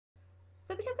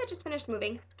So because I just finished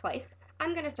moving twice,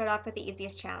 I'm going to start off with the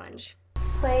easiest challenge.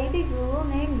 Play the Google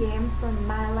name game from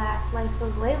my last Life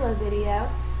of Layla video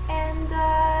and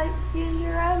use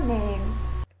your own name.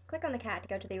 Click on the cat to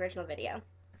go to the original video.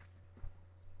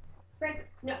 Francis,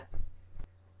 no.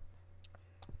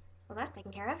 Well, that's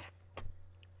taken care of.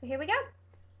 So here we go.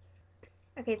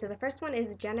 Okay, so the first one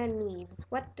is Jenna needs.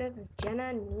 What does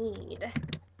Jenna need?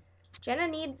 Jenna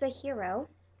needs a hero.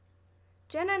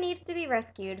 Jenna needs to be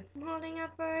rescued. I'm holding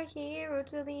out for a hero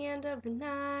till the end of the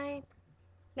night.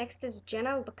 Next is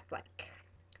Jenna looks like.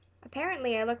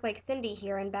 Apparently I look like Cindy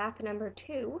here in bath number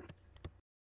 2.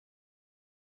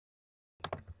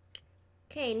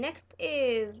 Okay, next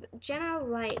is Jenna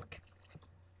likes.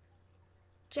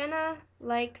 Jenna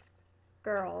likes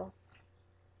girls.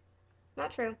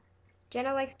 Not true.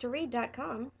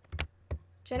 JennaLikesToRead.com.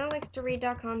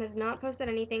 JennaLikesToRead.com has not posted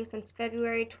anything since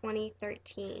February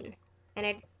 2013. And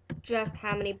it's just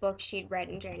how many books she'd read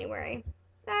in January.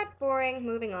 That's boring.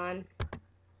 Moving on.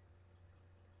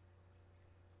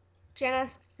 Jenna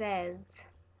says.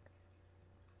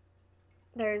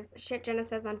 There's shit Jenna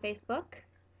says on Facebook.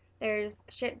 There's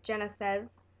shit Jenna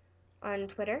says on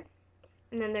Twitter.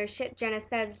 And then there's shit Jenna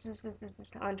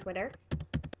says on Twitter.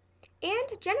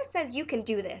 And Jenna says you can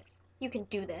do this. You can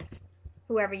do this.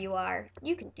 Whoever you are,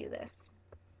 you can do this.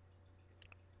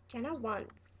 Jenna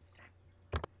wants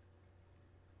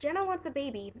a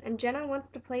baby, and Jenna wants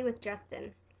to play with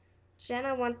Justin.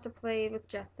 Jenna wants to play with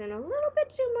Justin a little bit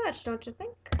too much, don't you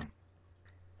think?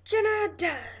 Jenna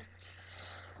does.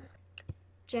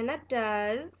 Jenna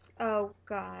does. Oh,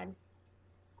 God.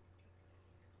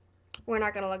 We're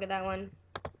not going to look at that one.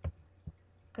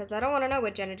 Because I don't want to know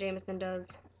what Jenna Jameson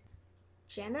does.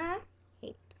 Jenna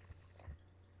hates.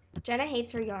 Jenna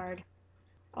hates her yard.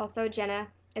 Also, Jenna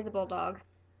is a bulldog.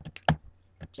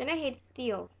 Jenna hates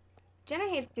steel. Jenna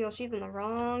hates steel. She's in the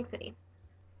wrong city.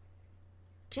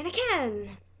 Jenna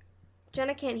can.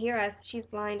 Jenna can't hear us. She's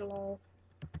blind, lol.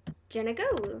 Jenna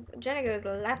goes. Jenna goes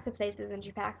lots of places and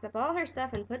she packs up all her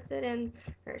stuff and puts it in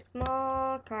her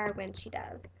small car when she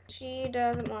does. She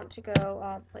doesn't want to go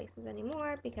all the places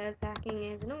anymore because packing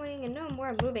is annoying and no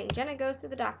more moving. Jenna goes to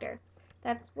the doctor.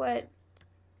 That's where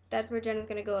Jenna's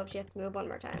gonna go if she has to move one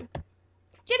more time.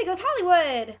 Jenna goes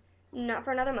Hollywood! Not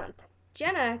for another month.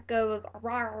 Jenna goes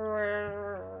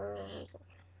rawr.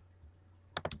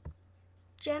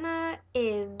 Jenna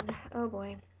is, oh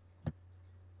boy.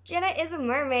 Jenna is a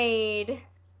mermaid.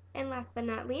 And last but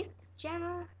not least,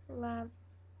 Jenna loves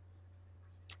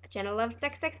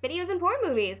sex videos and porn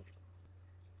movies.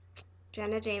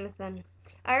 Jenna Jameson.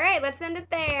 Alright, let's end it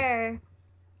there.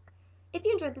 If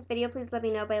you enjoyed this video, please let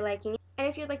me know by liking it. And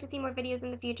if you'd like to see more videos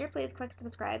in the future, please click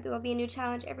subscribe. There will be a new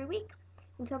challenge every week.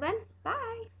 Until then,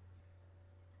 bye.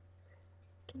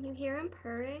 Can you hear him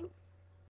purring?